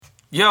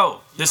Yo,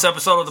 this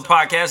episode of the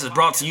podcast is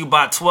brought to you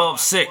by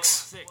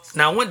 12-6.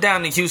 Now, I went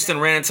down to Houston,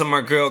 ran into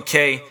my girl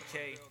Kay,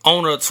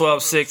 owner of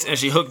 12-6, and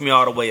she hooked me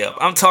all the way up.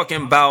 I'm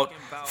talking about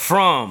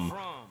from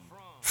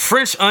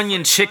French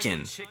onion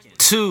chicken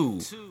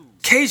to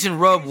Cajun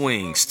rub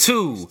wings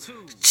to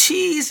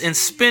cheese and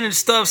spinach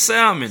stuffed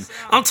salmon.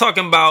 I'm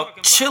talking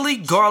about chili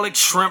garlic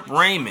shrimp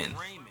ramen.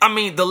 I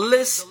mean, the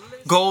list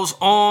goes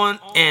on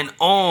and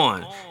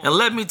on. And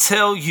let me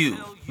tell you,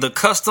 the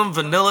custom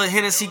vanilla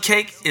Hennessy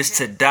cake is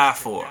to die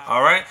for,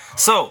 all right?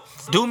 So,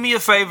 do me a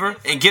favor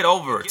and get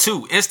over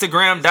to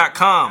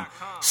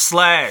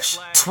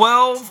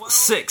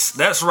Instagram.com/126.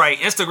 That's right,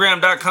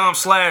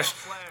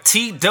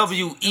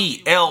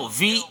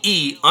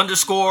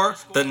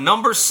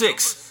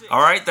 Instagram.com/TWELVE_6.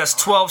 All right, that's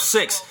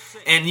 12-6.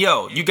 And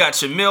yo, you got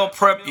your meal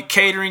prep, your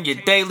catering, your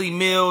daily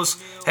meals.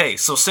 Hey,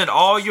 so send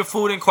all your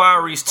food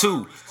inquiries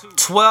to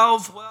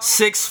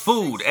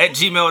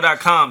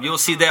 126food@gmail.com. You'll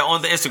see that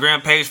on the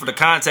Instagram page for the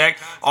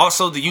contact.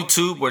 Also the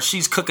YouTube where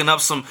she's cooking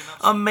up some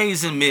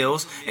amazing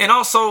meals. And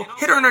also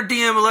hit her in her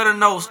DM and let her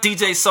know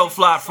DJ So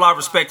Fly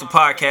Respect the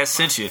Podcast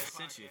sent you.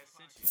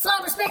 Fly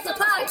Respect the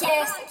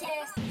Podcast.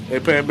 Hey,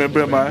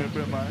 man.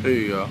 There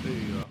you go.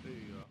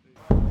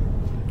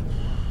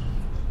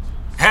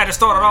 Had it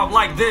started off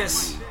like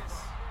this.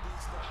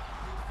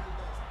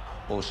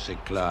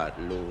 Claude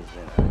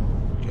losing.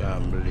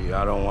 Can't believe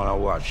I don't want to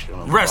watch.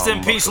 Rest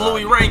in peace,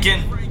 Louis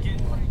Rankin.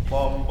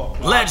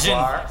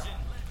 Legend.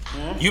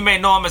 You may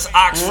know him as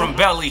Ox from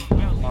Belly.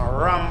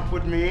 Ramp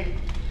with me.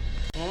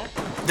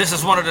 This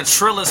is one of the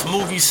trillest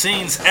movie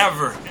scenes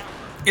ever.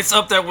 It's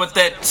up there with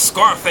that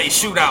Scarface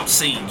shootout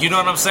scene. You know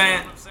what I'm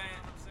saying?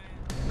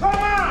 Come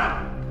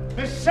on!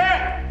 Me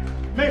say,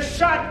 me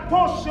shot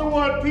pussy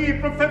old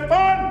people for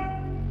fun.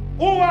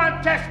 Who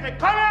want test me?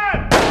 Come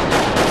on!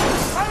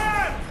 Come on!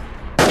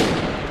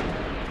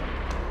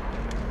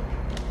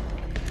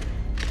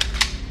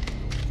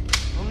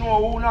 You know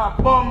who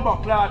not bumbo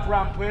clot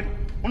ramp with?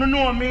 You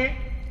know me?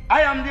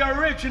 I am the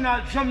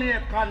original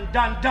Jamaican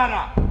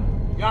Dandana.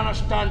 You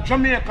understand?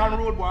 Jamaican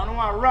road boy. I don't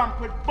want to ramp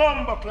with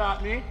bumbo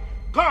clot me.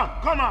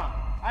 Come on.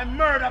 I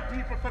murder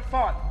people for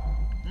fun.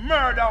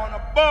 Murder on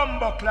a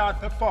bumbo clot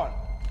for fun.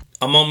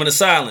 A moment of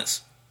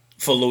silence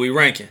for Louis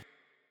Rankin.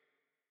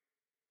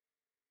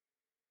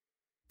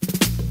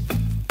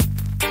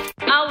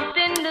 Out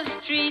in the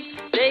street,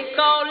 they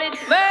call it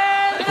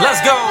murder.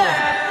 Let's go.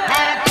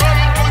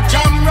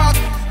 Jam rock,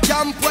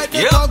 camp where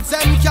the dogs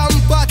and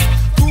camp at.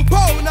 2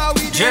 pound now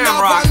we Jam in a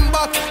rock. van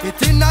back.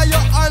 It in a your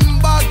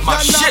handbag. My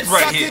Your shit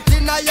right knapsack, here. It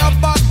in a your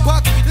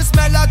backpack. This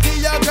melody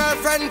your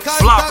girlfriend Fly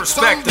contact.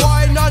 perspective. Some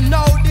boy not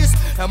know this.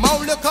 Them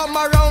only come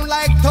around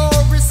like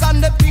tourists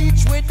on the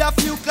beach with a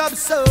few club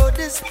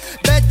sodas,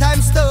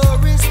 bedtime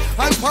stories,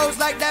 and pose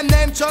like them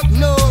name Chuck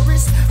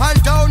Norris.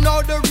 And don't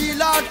know the real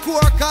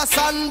hardcore, cause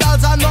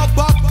sandals are not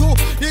back to.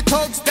 The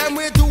thugs them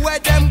we do where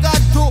them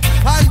got to.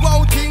 And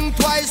won't think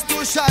twice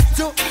to shot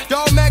to.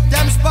 Don't make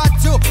them spot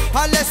to.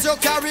 Unless you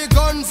carry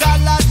guns a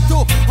lot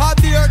to. A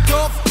beer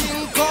tough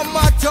thing come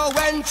at you.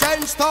 When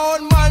trench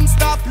town man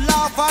stop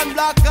laugh and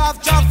block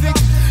off traffic.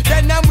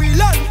 Then them we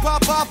learn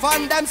pop off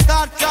and them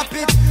start trap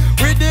it.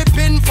 We dip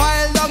in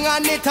file long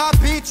and it a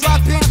beat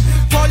rapid.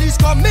 Police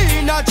come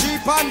in a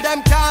jeep and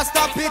them can't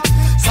stop it.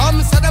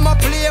 Some say them a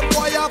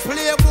playboy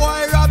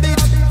rabbit.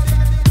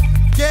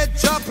 Get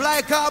dropped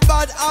like a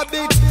bad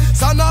habit.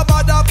 So no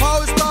bother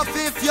post off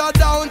if you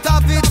don't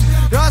have it.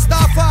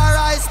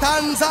 Rastafari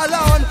stands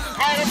alone.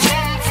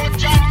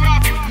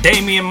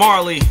 Damian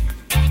Marley,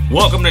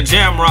 welcome to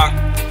Jamrock.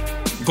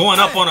 Going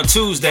up on a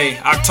Tuesday,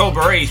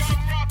 October 8th.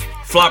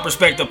 Fly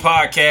Perspective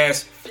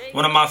Podcast.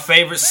 One of my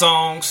favorite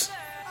songs.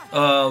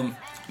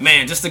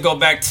 Man, just to go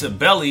back to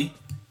Belly,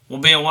 will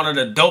be in one of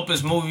the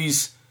dopest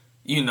movies,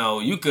 you know,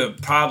 you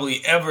could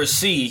probably ever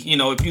see. You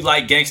know, if you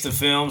like gangster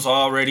films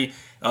already.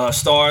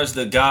 Stars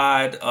the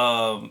God,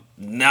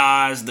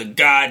 Nas, the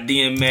God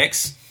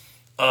DMX.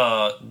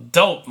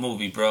 Dope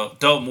movie, bro.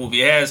 Dope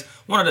movie. It has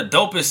one of the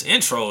dopest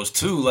intros,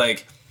 too.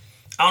 Like,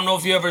 I don't know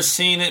if you ever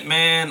seen it,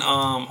 man.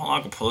 Hold on,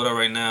 I can pull it up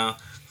right now.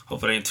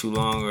 Hope it ain't too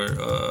long or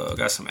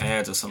got some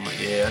ads or something.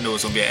 Yeah, I knew it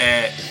was gonna be an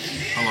ad.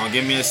 Hold on,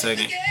 give me a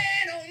second.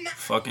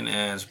 Fucking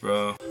ads,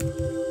 bro.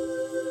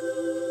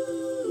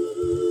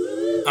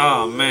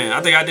 Oh man,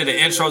 I think I did an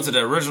intro to the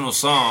original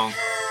song.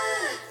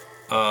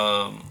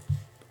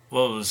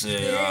 What was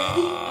it?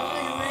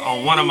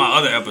 On one of my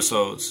other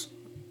episodes.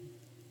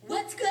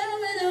 What's going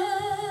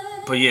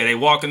on? But yeah, they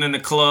walking in the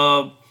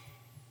club.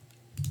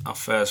 I'll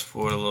fast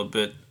forward a little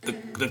bit.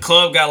 The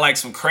club got like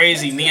some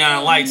crazy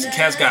neon lights. The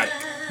cats got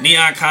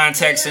neon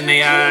contacts in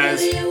their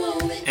eyes.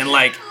 And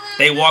like,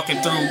 they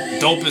walking through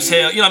dope as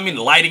hell. You know what I mean?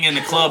 Lighting in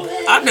the club.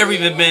 I've never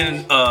even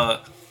been a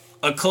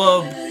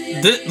club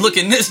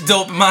looking this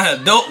dope in my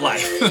adult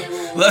life.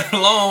 Let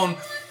alone,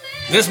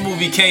 this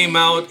movie came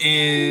out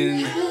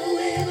in,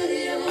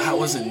 how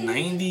was it,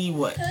 90?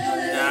 What? Shit,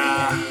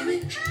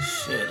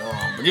 hold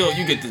on. But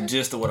you get the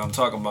gist of what I'm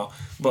talking about.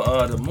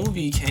 But the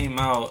movie came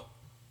out,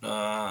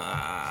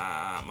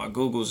 my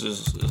Google's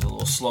is a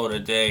little slow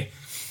today.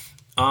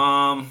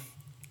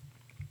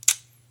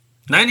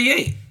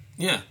 98.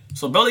 Yeah.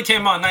 So Belly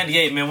came out in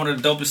 98, man. One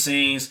of the dopest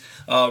scenes.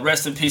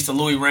 Rest in peace to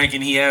Louis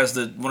Rankin. He has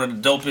one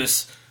of the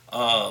dopest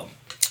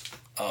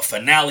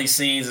finale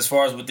scenes as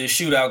far as what this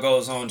shootout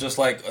goes on. Just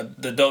like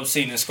the dope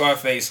scene in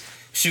Scarface,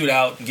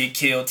 shootout and get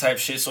killed type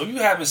shit. So if you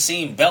haven't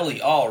seen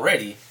Belly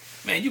already,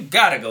 man, you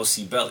gotta go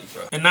see Belly,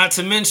 bro. And not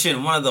to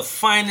mention, one of the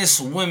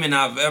finest women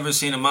I've ever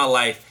seen in my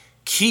life,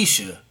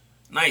 Keisha.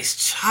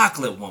 Nice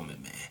chocolate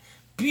woman, man.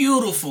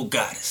 Beautiful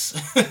goddess.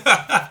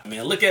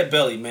 Man, look at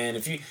Belly,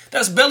 man.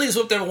 That's Belly's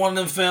up there in one of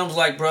them films,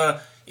 like, bruh,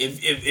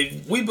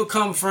 if we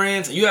become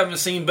friends and you haven't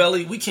seen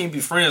Belly, we can't be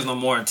friends no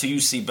more until you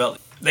see Belly.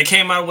 They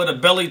came out with a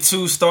Belly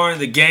 2 starring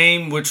The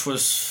Game, which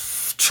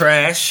was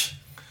trash.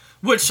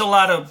 Which a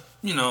lot of,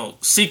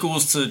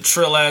 sequels to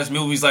trill-ass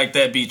movies like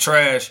that be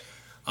trash.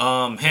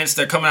 Hence,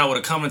 they're coming out with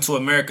a Coming to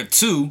America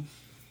 2,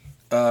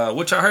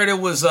 which I heard it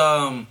was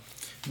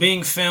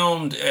being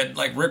filmed at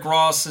like Rick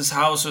Ross's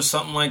house or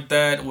something like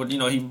that. With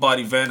he bought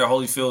Evander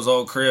Holyfield's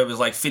old crib. It's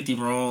like 50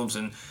 rooms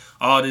and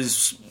all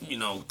this,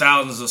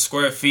 thousands of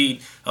square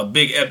feet, a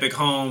big epic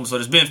home. So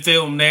it's been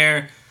filmed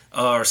there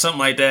or something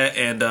like that.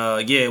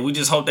 And yeah, we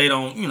just hope they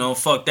don't,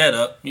 fuck that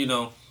up. Need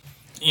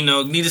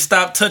to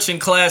stop touching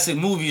classic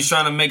movies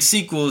trying to make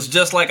sequels.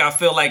 Just like I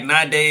feel like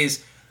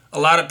nowadays, a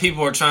lot of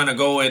people are trying to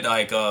go at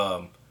like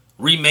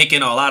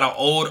remaking a lot of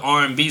old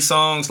R&B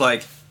songs.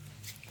 Like,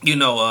 I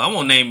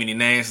won't name any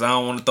names. I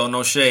don't want to throw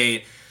no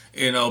shade,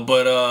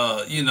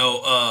 but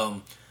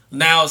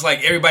now it's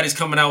like everybody's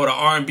coming out with an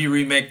R&B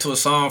remake to a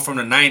song from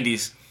the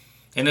 90s.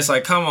 And it's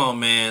like, come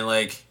on, man.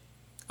 Like,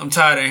 I'm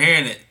tired of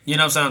hearing it. You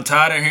know what I'm saying? I'm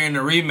tired of hearing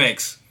the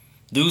remix.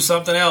 Do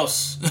something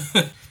else.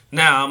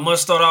 Now, I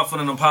must start off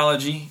with an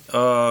apology.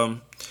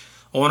 On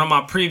one of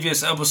my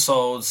previous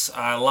episodes,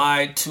 I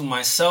lied to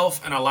myself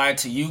and I lied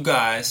to you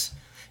guys.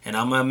 And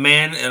I'm a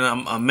man, and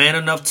I'm a man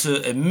enough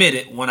to admit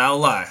it when I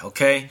lie,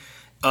 okay?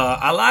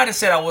 I lied and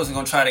said I wasn't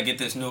going to try to get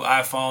this new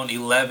iPhone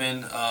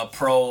 11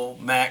 Pro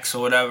Max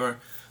or whatever.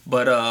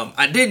 But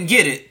I didn't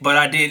get it, but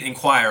I did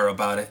inquire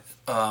about it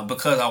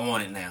because I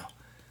want it now.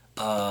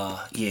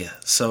 Yeah,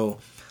 so,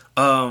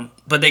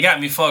 but they got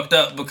me fucked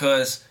up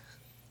because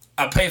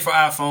I pay for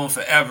iPhone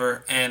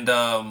forever, and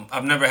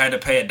I've never had to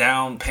pay a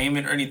down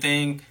payment or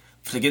anything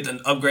to get the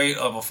upgrade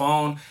of a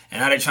phone.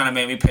 And now they're trying to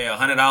make me pay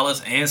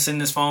 $100 and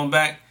send this phone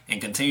back and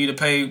continue to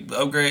pay the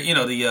upgrade,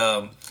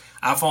 the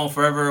iPhone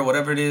forever or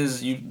whatever it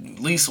is, you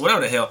lease, whatever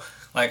the hell.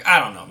 Like, I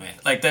don't know, man.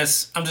 Like,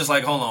 I'm just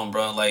like, hold on,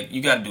 bro. Like,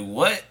 you got to do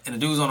what? And the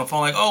dude's on the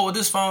phone like, oh, well,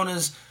 this phone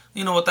is,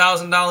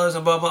 $1,000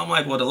 and blah, blah. I'm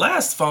like, well, the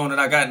last phone that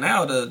I got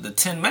now, the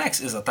 10 Max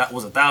was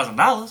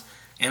 $1,000.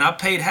 And I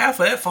paid half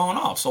of that phone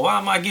off. So why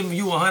am I giving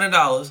you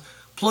 $100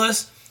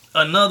 plus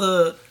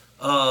another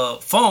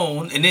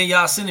phone, and then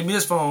y'all sending me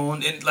this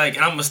phone, and I'm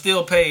going to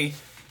still pay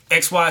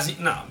XYZ?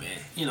 Nah, man.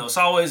 It's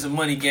always a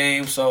money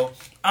game. So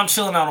I'm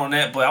chilling out on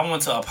that. But I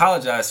want to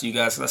apologize to you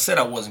guys because I said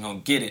I wasn't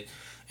going to get it.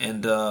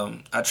 And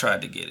I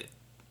tried to get it.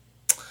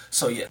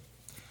 So, yeah.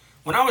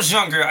 When I was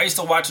younger, I used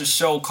to watch a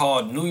show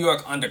called New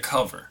York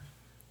Undercover.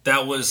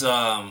 That was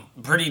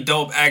pretty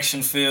dope,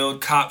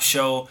 action-filled cop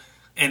show.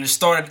 And it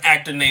starred an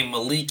actor named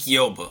Malik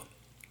Yoba.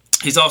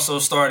 He's also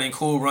starred in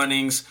Cool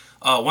Runnings.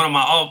 One of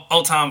my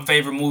all-time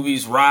favorite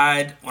movies,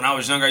 Ride. When I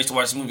was younger, I used to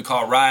watch this movie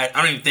called Ride.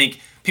 I don't even think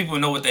people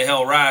know what the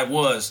hell Ride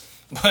was.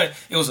 But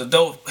it was a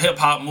dope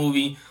hip-hop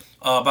movie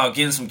about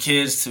getting some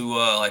kids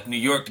to New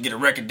York to get a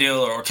record deal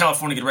or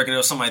California to get a record deal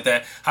or something like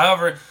that.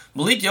 However,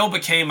 Malik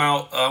Yoba came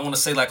out, I want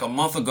to say a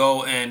month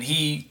ago, and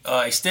he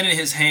extended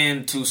his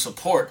hand to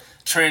support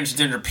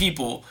transgender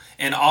people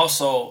and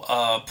also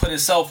put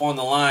himself on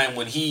the line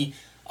when he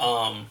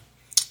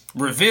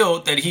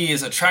revealed that he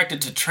is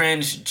attracted to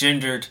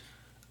transgendered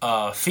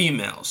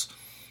females.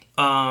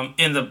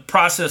 In the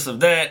process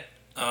of that,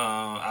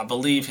 I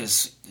believe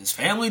his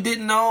family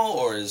didn't know,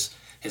 or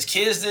his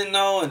kids didn't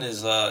know, and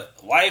his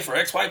wife or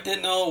ex-wife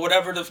didn't know,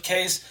 whatever the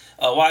case,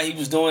 why he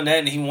was doing that,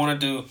 and he wanted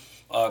to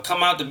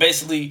come out to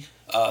basically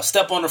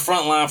step on the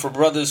front line for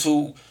brothers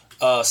who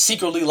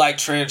secretly like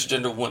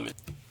transgender women.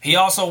 He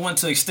also went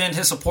to extend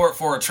his support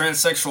for a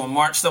transsexual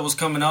march that was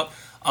coming up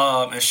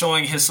and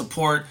showing his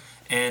support,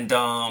 and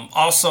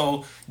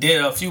also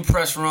did a few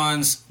press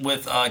runs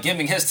with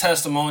giving his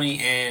testimony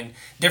and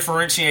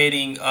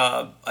differentiating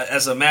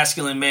as a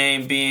masculine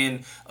man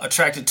being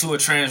attracted to a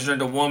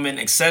transgender woman,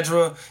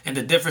 etc., and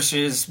the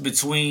differences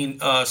between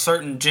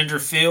certain gender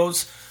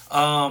fields.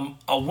 A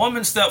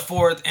woman stepped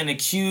forth and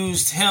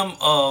accused him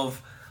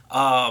of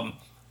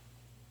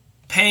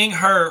paying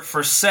her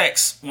for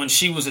sex when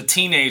she was a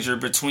teenager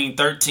between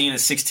 13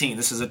 and 16.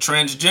 This is a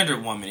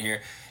transgender woman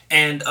here.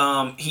 And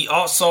he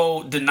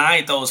also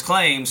denied those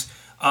claims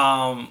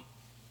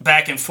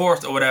back and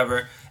forth or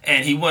whatever.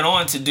 And he went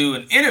on to do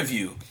an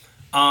interview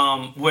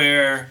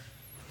where,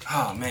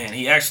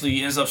 he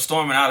actually ends up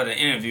storming out of the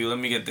interview. Let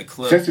me get the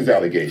clip. Since his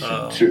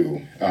allegation,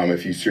 too,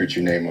 if you search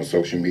your name on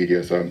social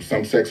media, some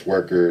sex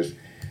workers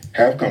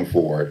have come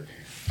forward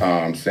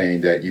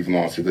saying that you've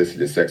long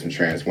solicited sex from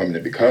trans women.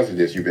 And because of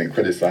this, you've been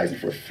criticizing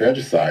for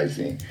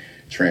fetishizing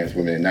trans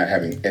women and not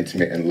having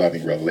intimate and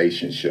loving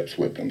relationships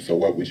with them. So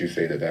what would you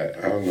say to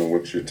that? I don't know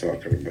what you're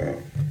talking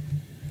about.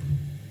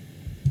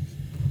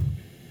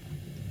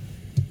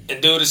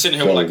 And dude is sitting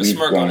here with like a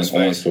smirk on his face.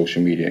 On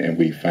social media, and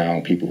we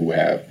found people who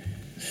have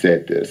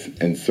said this,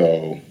 and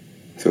so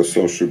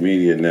social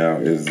media now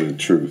is the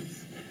truth.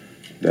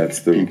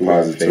 That's the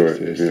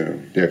repository. Yeah.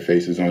 Their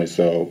faces on it.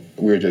 So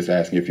we were just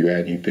asking if you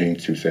had anything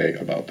to say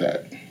about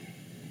that.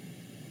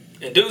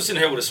 And dude's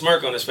sitting here with a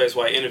smirk on his face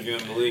while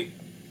interviewing Malik.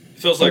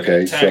 Feels like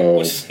an attack,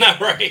 which is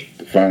not right.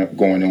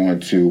 Going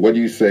on to, what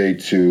do you say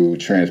to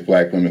trans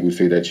black women who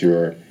say that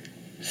you're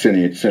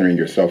centering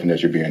yourself and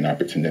that you're being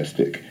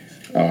opportunistic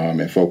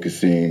and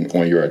focusing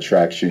on your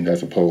attraction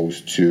as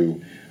opposed to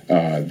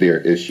their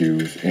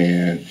issues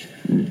and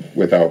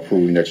without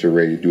proving that you're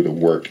ready to do the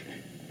work?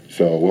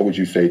 So what would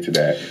you say to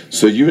that?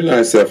 So you and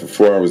I sat for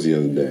 4 hours the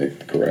other day.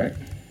 Correct.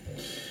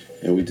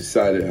 And we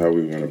decided how we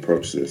were going to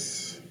approach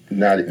this. We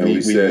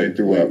decided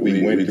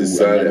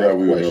how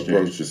we were going to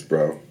approach this,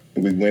 bro.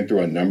 We went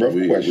through a number of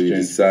questions. We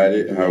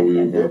decided how we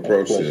were going to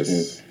approach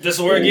this. This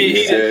is where it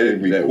gets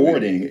heated.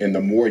 Recording, and the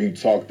more you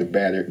talk, the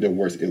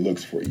worse it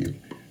looks for you.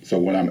 So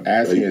what I'm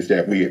asking is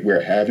that we're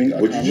having a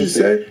conversation. What did you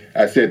say?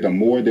 I said the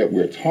more that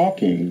we're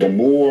talking, the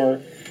more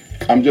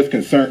I'm just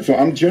concerned. So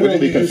I'm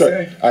generally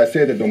concerned. I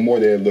said that the more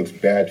that it looks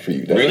bad for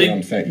you. That's really? What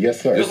I'm saying. Yes,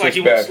 sir. Looks like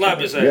you want to slap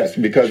his ass. Yes,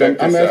 because I'm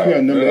asking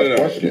a number of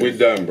questions. We're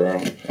done, bro.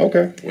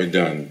 Okay. We're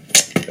done.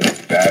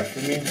 It's bad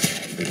for me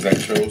because I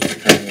chose to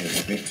come here and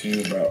speak to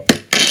you about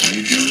what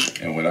you do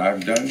and what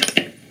I've done.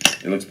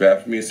 It looks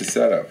bad for me. It's a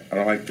setup. I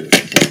don't like this.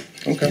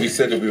 Okay. We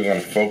said that we were going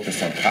to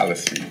focus on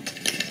policy.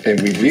 And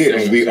we did,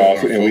 and we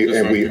also said,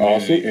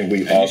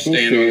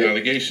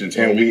 allegations.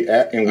 And we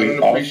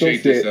also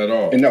said, this at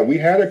all. And no, we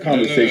had a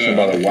conversation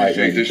about a white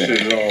lady. This shit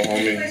at all,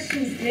 homie.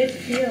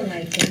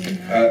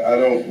 I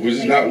don't. This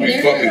is not.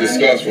 We fucking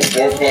discussed for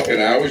 4 fucking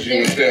hours. You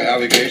understand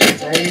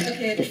allegations, homie?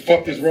 Okay. The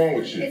fuck is wrong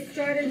with you? It's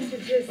starting to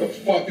just. The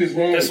fuck is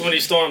wrong? That's when he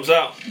storms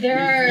out. We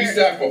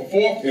sat for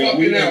 4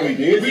 fucking hours.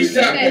 We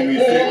sat for 4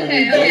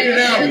 fucking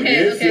hours.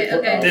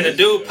 Then the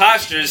dude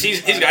postures.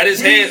 He's got his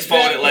hands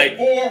folded like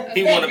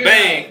he want to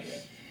bang.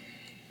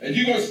 And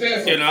you gonna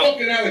stand for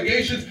fucking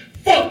allegations?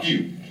 Fuck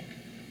you!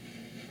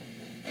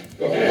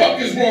 The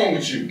fuck is wrong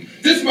with you?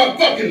 This is my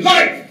fucking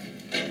life!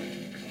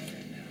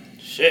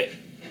 Shit.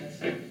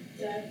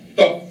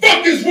 The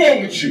fuck is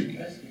wrong with you?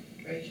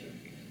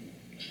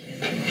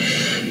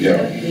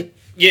 Yeah.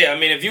 Yeah, I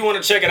mean, if you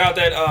want to check it out,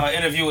 that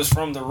interview is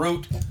from The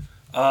Root.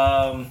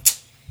 Yeah,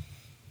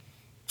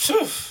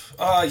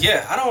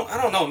 I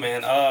don't know,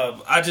 man.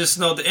 I just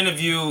know the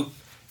interview,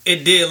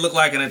 it did look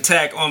like an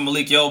attack on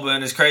Malik Yoba,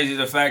 and it's crazy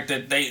the fact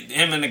that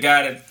him and the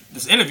guy that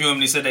was interviewing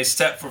him, he said they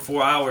stepped for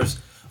 4 hours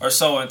or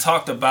so and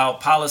talked about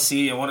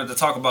policy and wanted to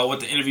talk about what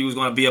the interview was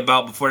going to be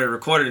about before they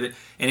recorded it.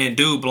 And then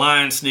dude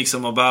blind sneaks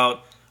him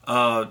about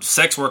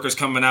sex workers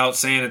coming out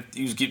saying that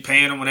he was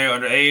paying them when they were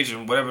underage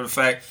and whatever the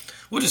fact,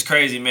 which is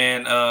crazy,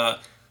 man. I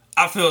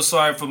feel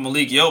sorry for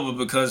Malik Yoba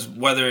because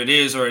whether it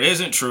is or it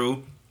isn't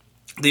true,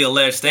 the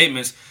alleged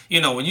statements,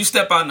 when you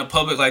step out in the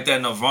public like that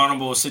in a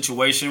vulnerable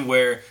situation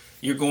where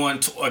you're going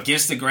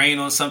against the grain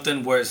on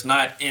something where it's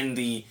not in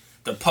the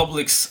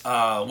public's,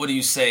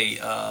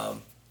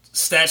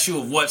 statute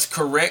of what's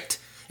correct,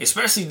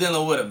 especially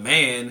dealing with a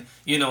man,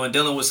 and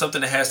dealing with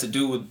something that has to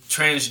do with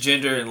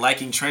transgender and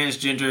liking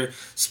transgender.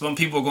 Some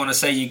people are going to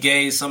say you're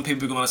gay. Some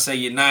people are going to say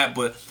you're not.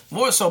 But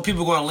more so,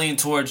 people are going to lean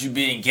towards you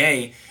being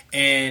gay.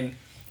 And,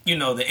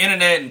 the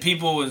internet and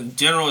people in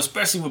general,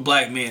 especially with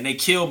black men, they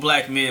kill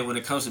black men when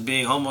it comes to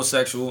being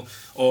homosexual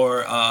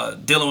or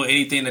dealing with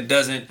anything that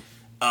doesn't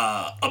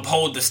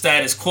uphold the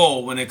status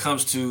quo when it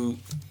comes to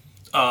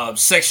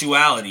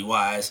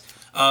sexuality-wise.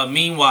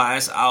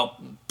 Meanwhile,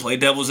 I'll play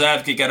devil's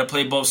advocate, got to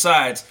play both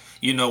sides.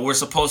 We're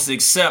supposed to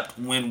accept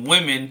when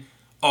women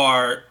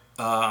are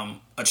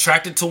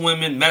attracted to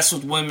women, mess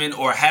with women,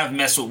 or have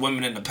messed with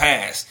women in the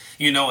past,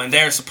 and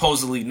they're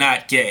supposedly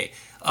not gay.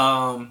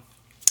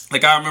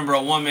 Like I remember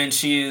a woman,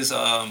 she is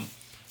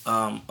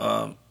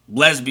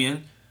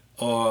lesbian,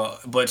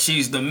 but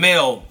she's the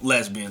male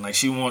lesbian. Like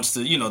she wants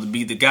to, to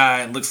be the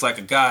guy and looks like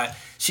a guy.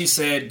 She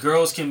said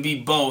girls can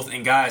be both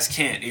and guys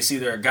can't. It's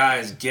either a guy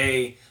is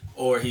gay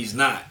or he's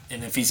not.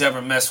 And if he's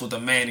ever messed with a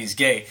man, he's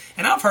gay.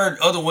 And I've heard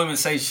other women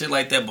say shit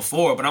like that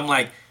before, but I'm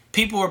like,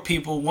 people are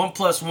people. 1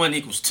 +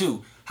 1 =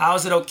 2. How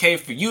is it okay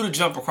for you to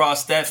jump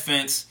across that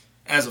fence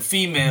as a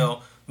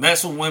female,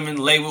 mess with women,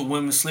 lay with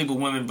women, sleep with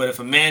women, but if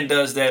a man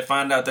does that,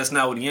 find out that's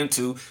not what he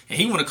into, and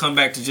he want to come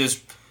back to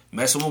just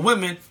messing with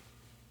women,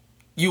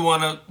 you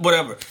want to,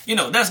 whatever.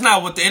 That's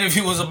not what the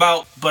interview was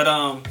about, but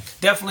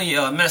definitely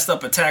a messed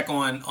up attack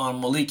on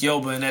Malik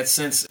Yoba in that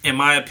sense. In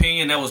my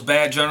opinion, that was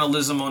bad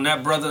journalism on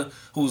that brother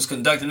who was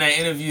conducting that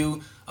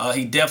interview.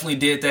 He definitely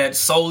did that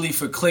solely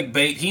for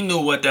clickbait. He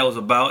knew what that was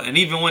about, and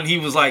even when he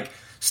was like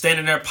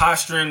standing there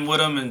posturing with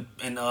him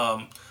and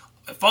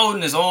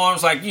folding his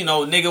arms like,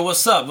 nigga,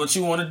 what's up? What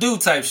you want to do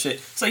type shit.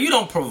 So you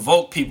don't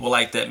provoke people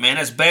like that, man.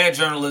 That's bad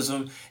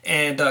journalism,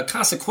 and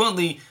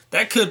consequently,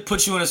 that could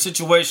put you in a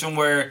situation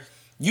where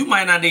you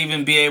might not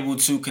even be able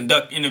to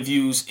conduct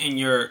interviews in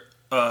your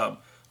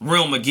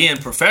realm again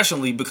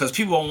professionally because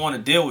people won't want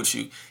to deal with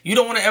you. You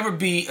don't want to ever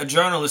be a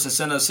journalist that's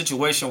in a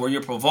situation where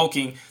you're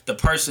provoking the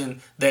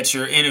person that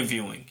you're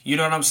interviewing. You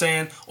know what I'm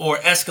saying? Or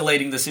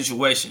escalating the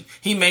situation.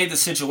 He made the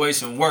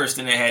situation worse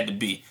than it had to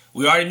be.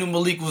 We already knew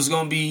Malik was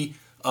going to be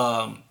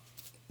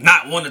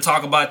not wanting to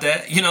talk about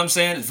that. You know what I'm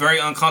saying? It's very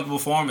uncomfortable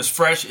for him. It's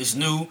fresh. It's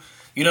new.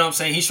 You know what I'm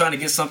saying? He's trying to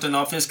get something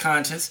off his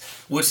conscience,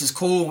 which is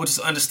cool, which is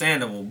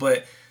understandable.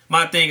 But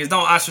my thing is,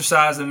 don't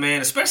ostracize the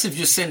man, especially if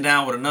you're sitting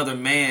down with another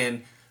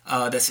man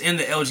that's in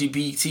the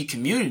LGBT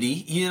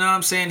community. You know what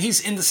I'm saying?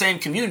 He's in the same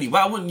community.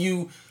 Why wouldn't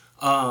you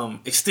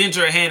extend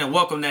your hand and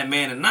welcome that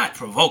man and not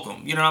provoke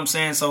him? You know what I'm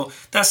saying? So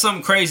that's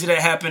something crazy that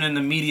happened in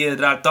the media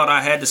that I thought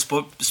I had to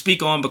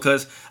speak on,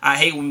 because I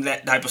hate when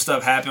that type of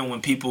stuff happens,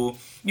 when people,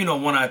 you know,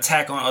 want to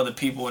attack on other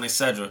people and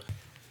etc.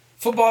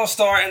 Football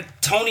star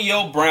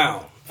Antonio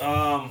Brown.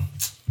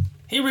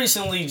 He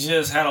recently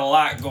just had a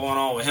lot going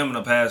on with him in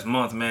the past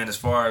month, man, as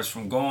far as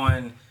from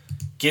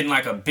getting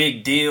like a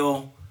big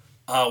deal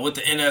with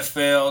the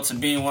NFL to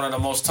being one of the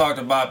most talked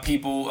about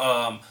people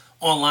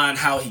online,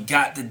 how he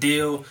got the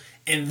deal.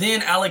 And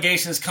then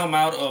allegations come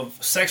out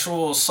of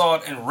sexual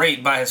assault and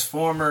rape by his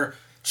former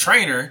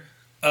trainer,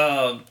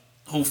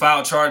 who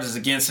filed charges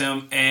against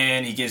him,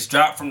 and he gets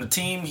dropped from the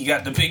team he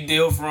got the big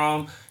deal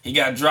from. He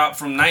got dropped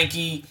from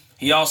Nike.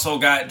 He also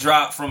got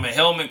dropped from a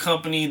helmet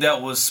company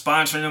that was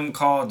sponsoring him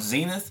called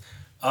Zenith.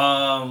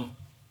 All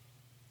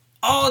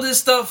this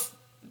stuff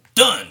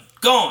done,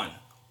 gone.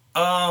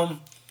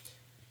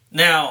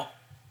 Now,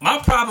 my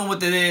problem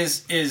with it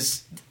is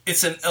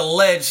it's an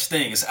alleged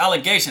thing. It's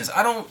allegations.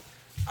 I don't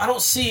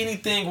see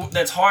anything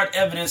that's hard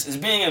evidence. It's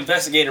being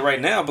investigated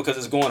right now because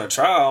it's going to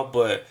trial,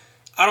 but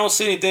I don't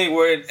see anything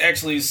where it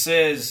actually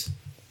says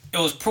it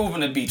was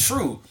proven to be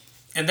true.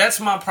 And that's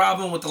my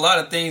problem with a lot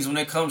of things when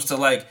it comes to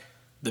like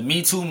the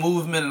Me Too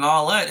movement and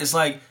all that. It's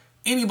like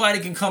anybody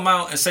can come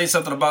out and say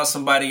something about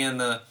somebody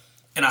in a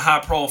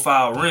high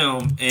profile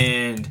realm,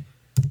 and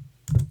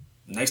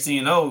next thing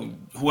you know,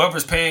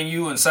 whoever's paying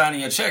you and signing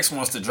your checks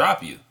wants to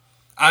drop you.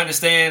 I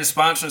understand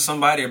sponsoring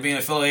somebody or being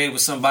affiliated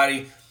with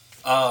somebody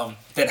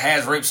that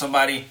has raped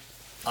somebody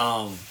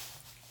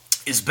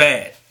is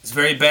bad. It's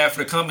very bad for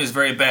the company. It's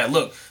very bad.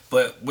 Look,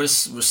 but we're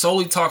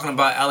solely talking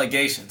about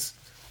allegations.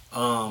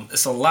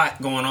 It's a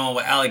lot going on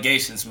with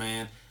allegations,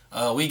 man.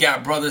 We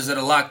got brothers that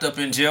are locked up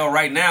in jail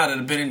right now that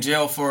have been in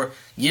jail for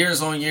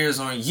years on years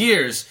on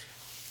years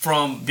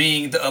from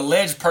being the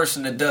alleged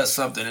person that does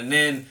something. And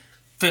then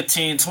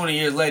 15, 20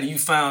 years later, you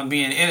found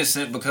being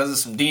innocent because of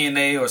some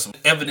DNA or some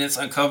evidence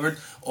uncovered.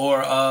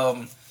 Or,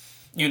 or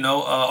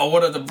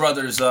what are the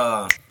brothers?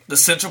 The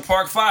Central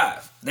Park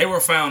Five. They were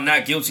found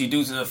not guilty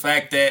due to the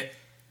fact that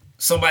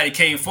somebody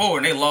came forward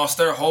and they lost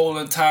their whole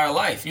entire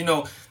life. You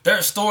know, there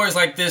are stories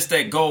like this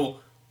that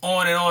go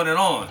on and on and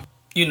on.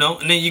 You know,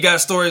 and then you got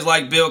stories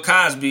like Bill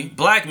Cosby,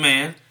 black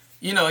man.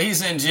 You know,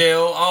 he's in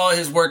jail. All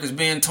his work is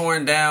being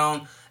torn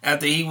down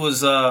after he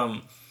was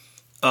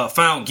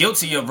found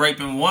guilty of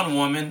raping one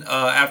woman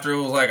after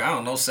it was like,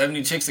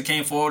 70 chicks that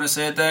came forward and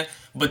said that.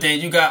 But then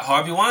you got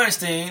Harvey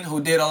Weinstein,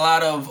 who did a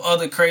lot of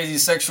other crazy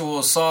sexual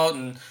assault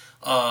and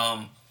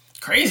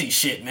crazy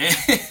shit, man.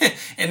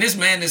 And this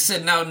man is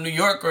sitting out in New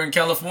York or in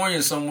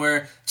California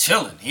somewhere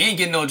chilling. He ain't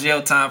getting no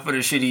jail time for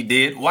the shit he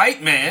did.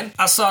 White man.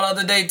 I saw the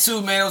other day too,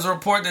 man. There was a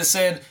report that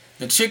said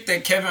the chick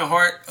that Kevin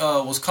Hart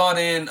was caught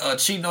in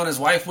cheating on his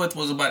wife with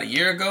was about a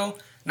year ago.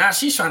 Now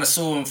she's trying to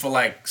sue him for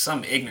like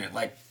something ignorant,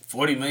 like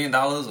 $40 million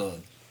or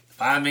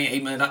 $5 million,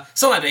 $8 million,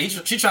 something like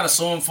that. She's trying to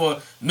sue him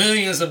for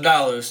millions of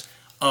dollars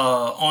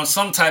on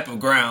some type of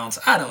grounds.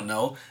 I don't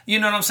know. You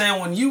know what I'm saying?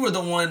 When you were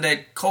the one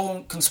that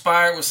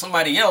co-conspired with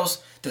somebody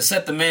else to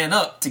set the man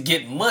up to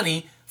get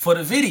money for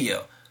the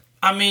video.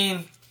 I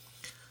mean,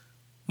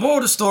 moral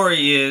of the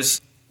story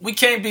is we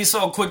can't be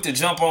so quick to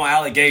jump on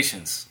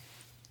allegations.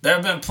 There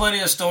have been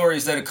plenty of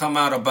stories that have come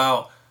out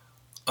about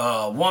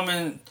a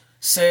woman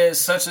says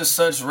such and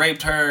such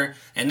raped her,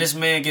 and this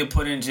man get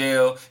put in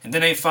jail, and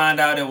then they find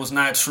out it was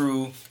not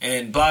true,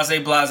 and blase,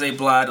 blase,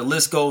 blah. The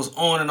list goes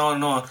on and on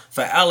and on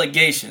for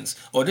allegations.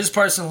 Or this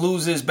person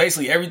loses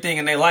basically everything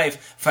in their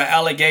life for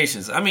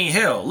allegations. I mean,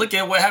 hell, look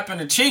at what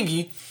happened to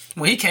Chingy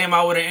when he came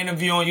out with an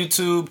interview on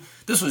YouTube.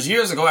 This was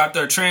years ago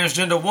after a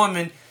transgender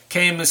woman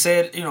came and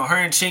said, you know, her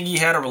and Chingy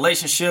had a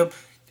relationship.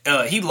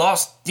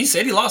 He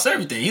said he lost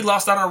everything. He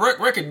lost out on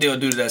a record deal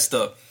due to that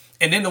stuff.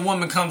 And then the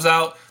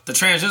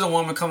transgender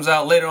woman comes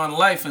out later on in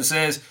life and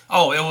says,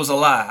 oh, it was a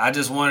lie. I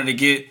just wanted to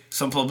get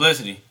some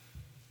publicity.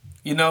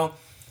 You know,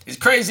 it's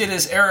crazy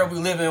this era we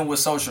live in with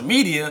social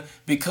media,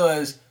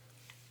 because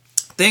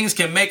things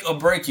can make or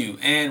break you.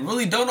 And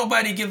really don't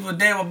nobody give a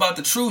damn about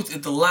the truth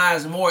if the lie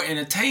is more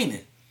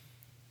entertaining.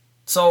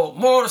 So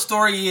moral of the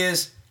story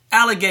is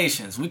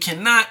allegations. We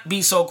cannot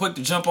be so quick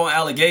to jump on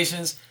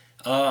allegations.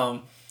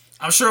 I'm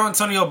sure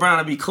Antonio Brown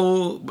will be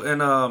cool,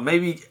 and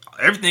maybe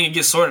everything can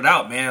get sorted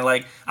out, man.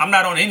 Like, I'm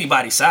not on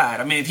anybody's side.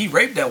 I mean, if he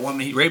raped that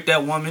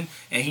woman,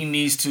 and he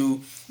needs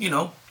to,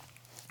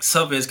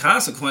 suffer his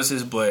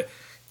consequences. But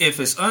if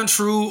it's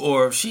untrue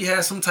or if she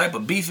has some type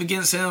of beef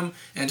against him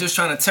and just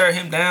trying to tear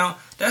him down,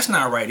 that's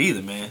not right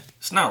either, man.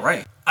 It's not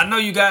right. I know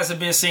you guys have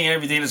been seeing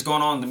everything that's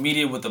going on in the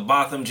media with the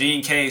Botham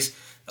Jean case.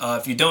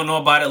 If you don't know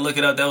about it, look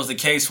it up. That was the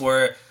case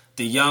where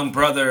the young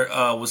brother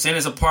was in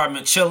his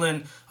apartment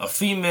chilling. A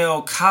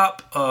female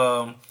cop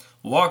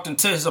walked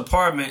into his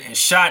apartment and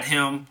shot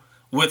him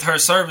with her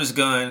service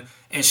gun.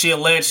 And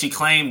she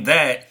claimed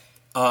that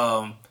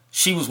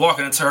she was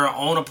walking into her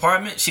own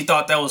apartment. She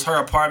thought that was her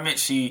apartment.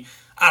 She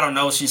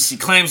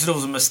claims that it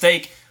was a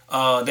mistake.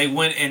 They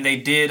went and they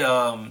did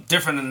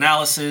different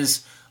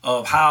analysis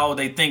of how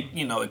they think,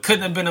 it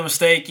couldn't have been a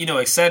mistake,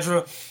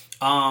 etc.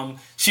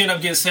 She ended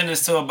up getting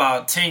sentenced to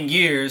about 10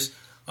 years.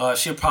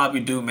 She'll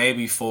probably do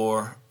maybe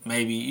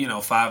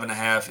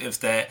 5.5, if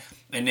that,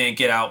 and then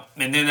get out.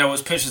 And then there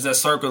was pictures that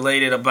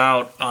circulated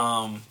about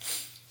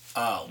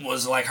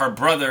was like her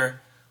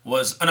brother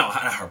was not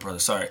her brother.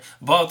 Sorry,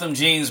 Botham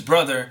Jean's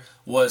brother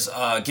was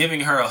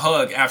giving her a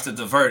hug after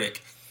the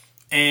verdict,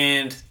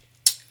 and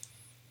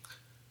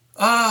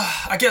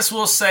I guess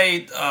we'll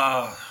say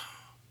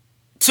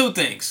two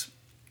things.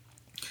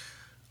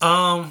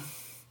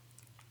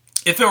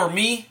 If it were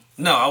me,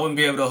 no, I wouldn't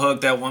be able to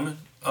hug that woman.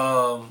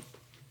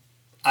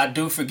 I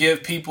do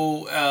forgive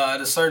people at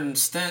a certain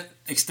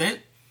extent.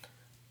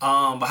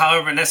 But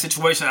however, in that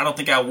situation, I don't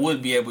think I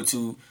would be able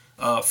to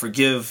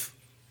forgive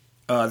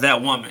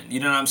that woman. You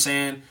know what I'm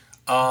saying?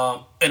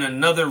 In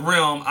another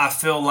realm, I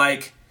feel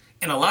like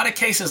in a lot of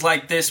cases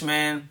like this,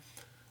 man,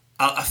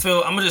 I'm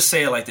going to just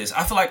say it like this.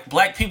 I feel like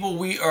black people,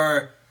 we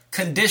are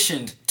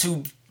conditioned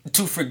to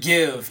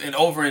forgive and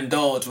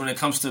overindulge when it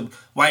comes to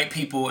white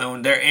people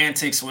and their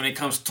antics when it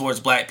comes towards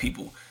black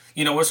people.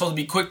 We're supposed to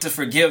be quick to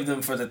forgive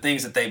them for the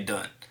things that they've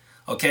done.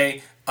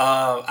 Okay?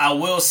 I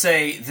will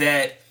say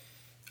that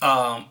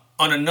on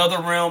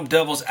another realm,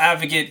 devil's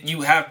advocate,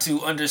 you have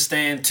to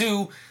understand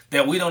too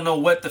that we don't know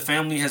what the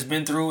family has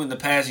been through in the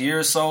past year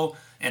or so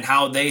and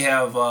how they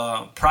have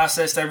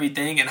processed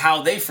everything and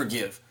how they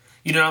forgive.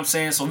 You know what I'm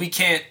saying? So we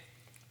can't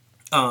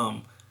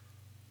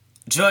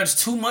judge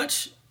too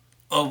much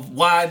of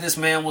why this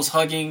man was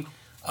hugging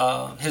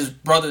his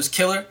brother's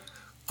killer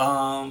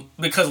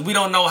because we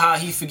don't know how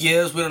he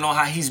forgives. We don't know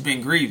how he's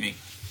been grieving.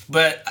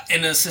 But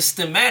in a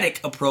systematic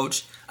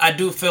approach, I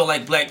do feel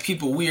like black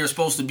people, we are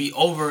supposed to be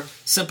over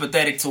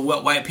sympathetic to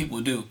what white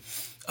people do.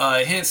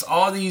 Hence,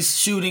 all these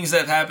shootings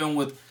that happen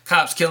with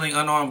cops killing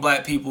unarmed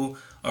black people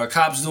or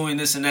cops doing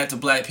this and that to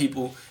black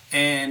people.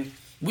 And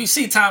we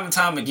see time and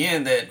time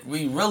again that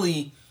we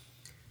really,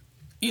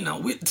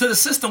 to the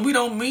system, we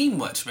don't mean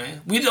much,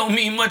 man. We don't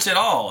mean much at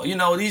all.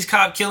 These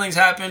cop killings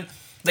happen.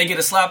 They get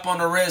a slap on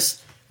the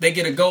wrist. They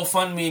get a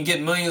GoFundMe and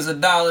get millions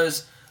of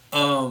dollars.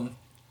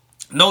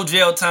 No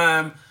jail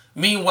time.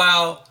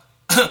 Meanwhile,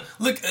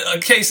 look, a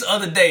case the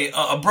other day.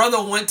 A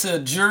brother went to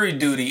jury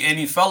duty and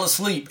he fell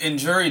asleep in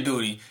jury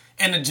duty.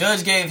 And the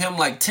judge gave him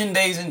like 10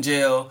 days in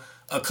jail,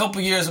 a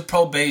couple years of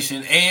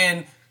probation,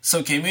 and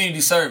some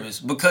community service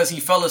because he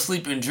fell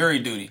asleep in jury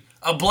duty.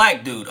 A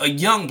black dude, a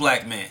young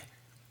black man.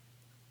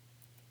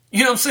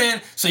 You know what I'm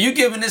saying? So you're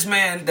giving this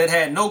man that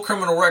had no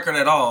criminal record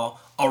at all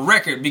a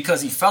record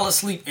because he fell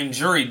asleep in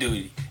jury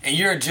duty. And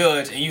you're a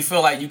judge and you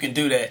feel like you can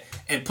do that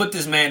and put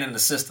this man in the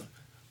system.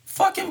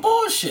 Fucking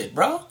bullshit,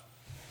 bro.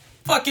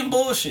 Fucking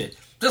bullshit.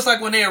 Just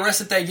like when they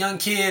arrested that young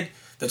kid,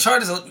 the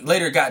charges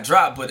later got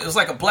dropped, but it was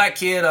like a black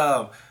kid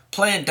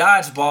playing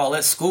dodgeball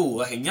at school,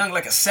 like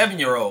a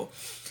 7-year-old.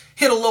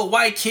 Hit a little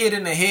white kid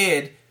in the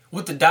head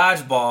with the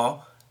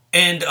dodgeball,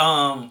 and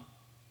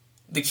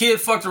the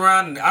kid fucked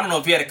around, and I don't know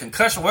if he had a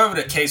concussion, whatever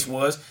the case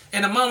was,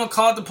 and the mama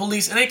called the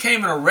police, and they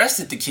came and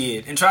arrested the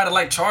kid and tried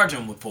to charge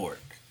him for it.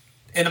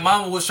 And the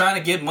mama was trying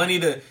to get money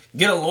to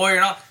get a lawyer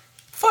and all.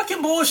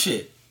 Fucking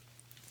bullshit.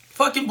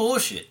 Fucking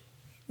bullshit.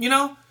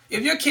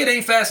 If your kid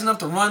ain't fast enough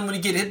to run when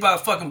he get hit by a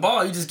fucking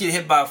ball, you just get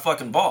hit by a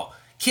fucking ball.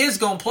 Kids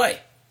gonna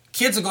play.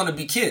 Kids are gonna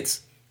be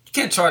kids. You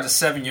can't charge a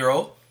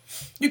 7-year-old.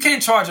 You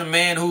can't charge a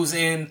man who's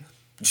in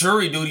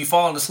jury duty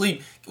falling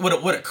asleep with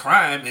a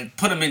crime and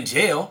put him in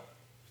jail.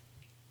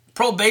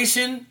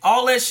 Probation,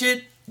 all that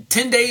shit,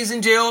 10 days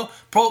in jail,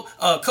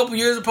 a couple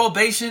years of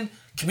probation,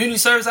 community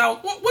service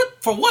out.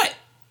 What? For what?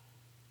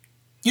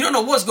 You don't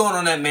know what's going on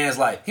in that man's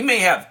life. He may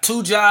have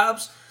 2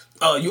 jobs.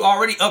 You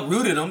already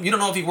uprooted him. You don't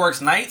know if he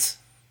works nights.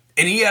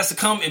 And he has to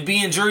come and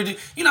be in jury duty.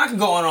 I can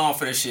go on and on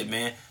for this shit,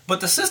 man.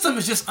 But the system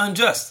is just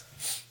unjust.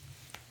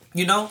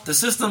 The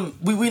system,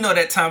 we know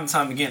that time and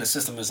time again, the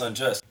system is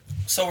unjust.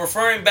 So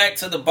referring back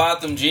to the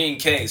Botham Jean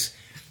case,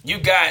 you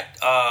got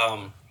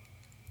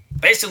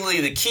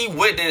basically the key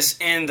witness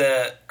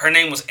her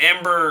name was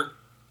Amber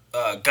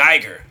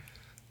Geiger,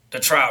 the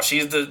trial.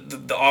 She's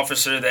the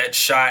officer that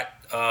shot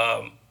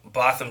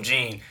Botham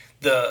Jean.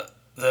 The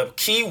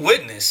key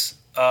witness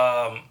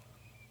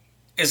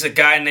is a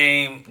guy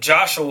named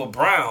Joshua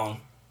Brown.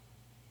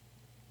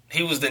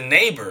 He was the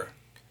neighbor.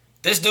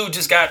 This dude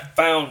just got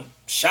found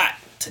shot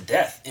to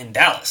death in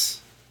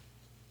Dallas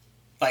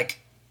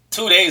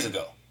 2 days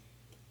ago.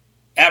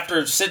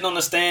 After sitting on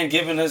the stand,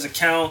 giving his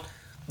account,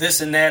 this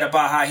and that,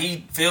 about how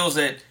he feels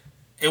that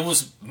it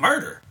was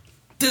murder.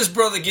 This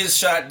brother gets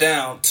shot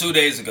down 2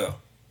 days ago.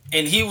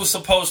 And he was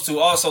supposed to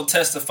also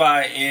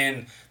testify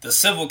in the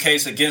civil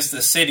case against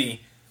the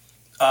city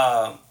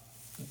about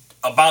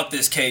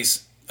this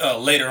case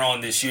later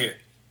on this year.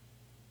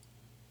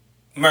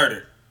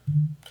 Murdered.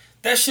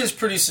 That shit's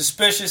pretty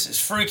suspicious. It's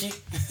freaky.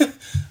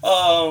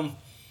 I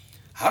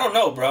don't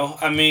know, bro.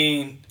 I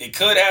mean, it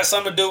could have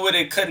something to do with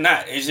it. It could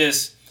not. It's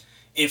just,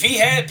 if he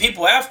had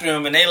people after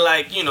him and they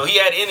he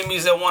had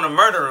enemies that want to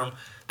murder him,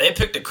 they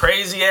picked a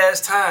crazy ass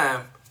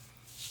time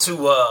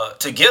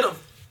to get him.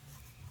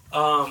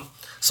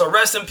 So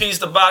rest in peace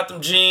to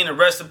Botham Jean, and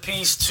rest in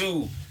peace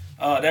to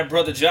that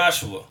brother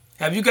Joshua.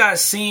 Have you guys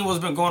seen what's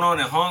been going on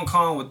in Hong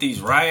Kong with these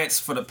riots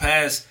for the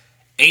past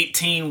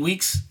 18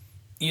 weeks?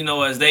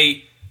 As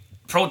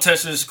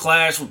protesters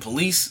clash with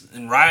police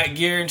and riot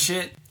gear and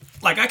shit.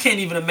 Like, I can't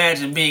even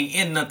imagine being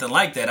in nothing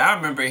like that. I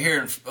remember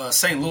here in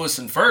St. Louis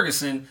and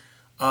Ferguson,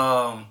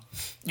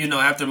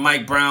 after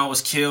Mike Brown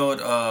was killed,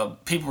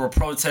 people were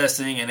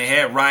protesting and they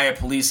had riot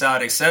police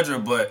out, etc.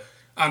 But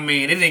I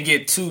mean, it didn't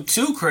get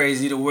too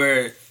crazy to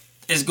where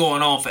it's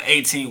going on for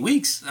 18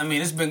 weeks. I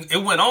mean,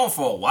 it went on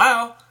for a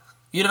while.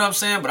 You know what I'm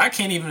saying? But I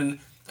can't even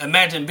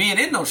imagine being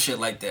in no shit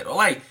like that. Or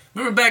like,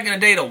 remember back in the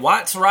day, the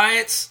Watts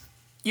riots?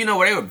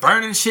 Where they were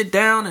burning shit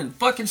down and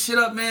fucking shit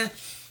up, man.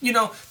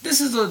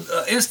 This is an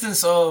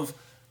instance of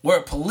where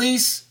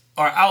police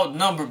are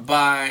outnumbered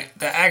by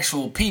the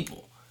actual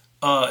people,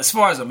 as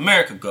far as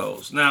America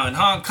goes. Now, in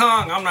Hong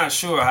Kong, I'm not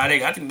sure how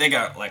I think they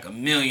got like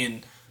 1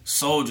 million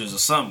soldiers or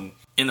something.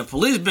 And the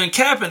police been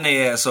capping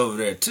their ass over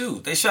there,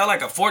 too. They shot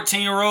like a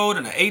 14-year-old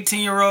and an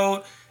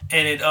 18-year-old,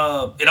 and it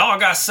all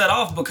got set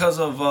off because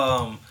of,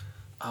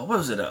 what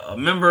was it, a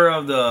member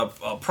of the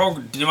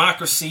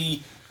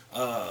pro-democracy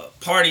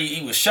party.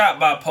 He was shot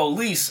by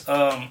police.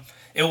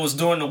 It was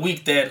during the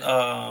week that,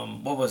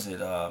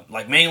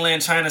 like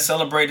mainland China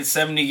celebrated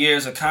 70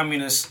 years of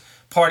communist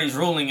parties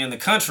ruling in the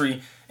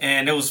country,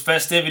 and there was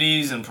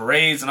festivities and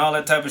parades and all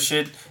that type of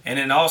shit. And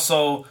then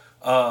also,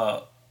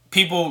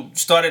 people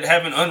started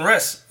having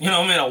unrest.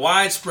 A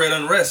widespread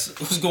unrest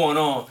was going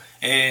on.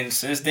 And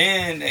since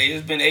then,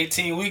 it's been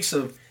 18 weeks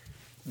of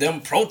them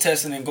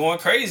protesting and going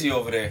crazy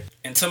over there.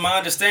 And to my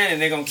understanding,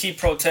 they're going to keep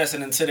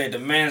protesting until their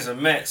demands are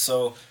met.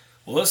 So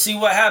we'll see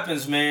what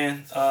happens,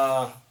 man.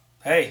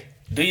 Hey,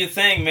 do your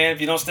thing, man.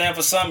 If you don't stand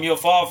for something, you'll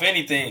fall for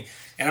anything.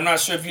 And I'm not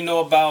sure if you know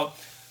about,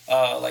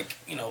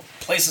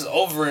 places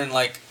over in,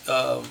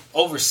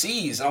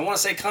 overseas. And I want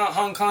to say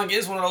Hong Kong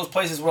is one of those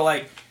places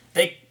where,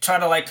 they try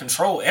to,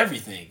 control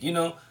everything,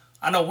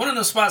 I know one of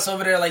the spots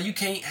over there, you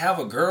can't have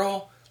a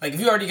girl. If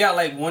you already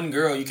got, one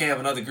girl, you can't have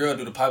another girl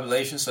due to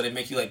population, so they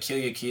make you, kill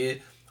your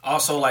kid.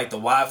 Also, the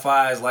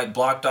Wi-Fi is,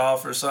 blocked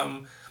off or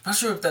something. I'm not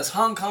sure if that's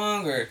Hong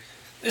Kong or...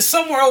 It's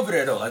somewhere over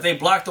there, though. They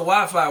blocked the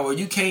Wi-Fi where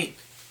you can't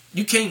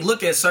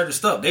look at certain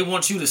stuff. They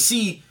want you to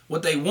see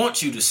what they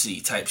want you to see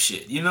type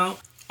shit,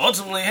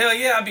 Ultimately, hell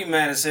yeah, I'd be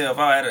mad as hell if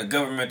I had a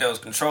government that was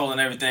controlling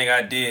everything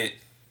I did,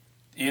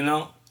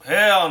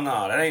 Hell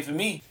no, that ain't for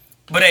me.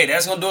 But hey,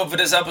 that's going to do it for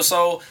this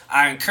episode.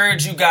 I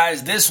encourage you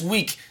guys this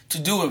week to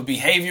do a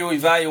behavioral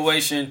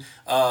evaluation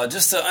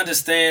just to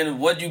understand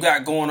what you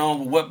got going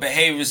on, what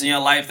behaviors in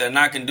your life that are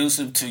not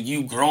conducive to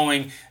you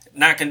growing,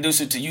 not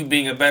conducive to you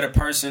being a better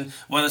person,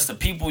 whether it's the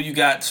people you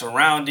got,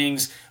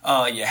 surroundings,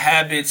 your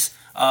habits.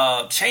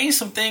 Change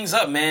some things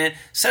up, man.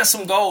 Set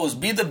some goals.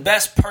 Be the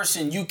best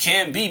person you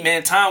can be,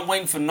 man. Time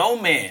waiting for no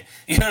man.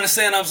 You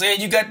understand what I'm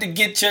saying? You got to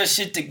get your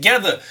shit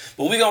together.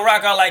 But we gonna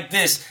rock out like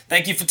this.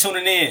 Thank you for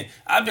tuning in.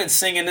 I've been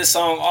singing this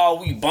song all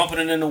week, bumping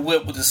it in the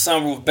whip with the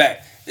sunroof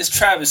back. It's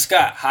Travis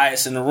Scott,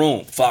 Highest in the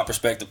Room, Flop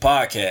Perspective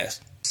Podcast.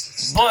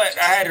 But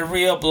I had to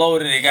re-upload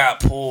it. It got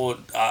pulled.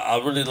 I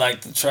really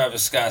like the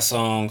Travis Scott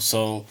song,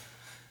 so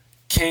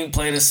can't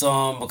play the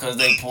song because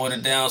they pulled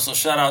it down. So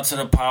shout out to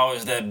the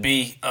powers that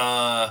be.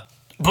 But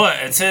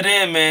until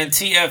then, man,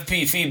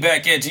 TFP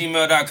feedback at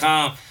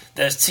gmail.com.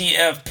 That's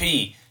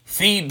TFP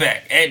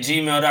feedback at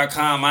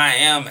gmail.com. I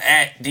am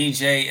at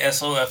DJ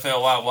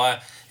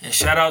SOFLYY. And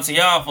shout out to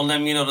y'all for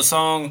letting me know the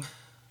song.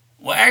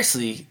 Well,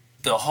 actually,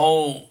 the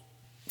whole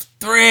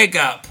thread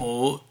got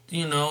pulled,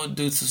 due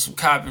to some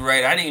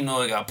copyright. I didn't even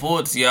know it got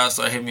pulled till y'all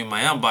started hitting me in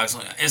my inbox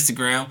on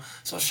Instagram.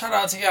 So shout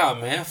out to y'all,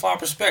 man. Far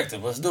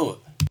perspective. Let's do it.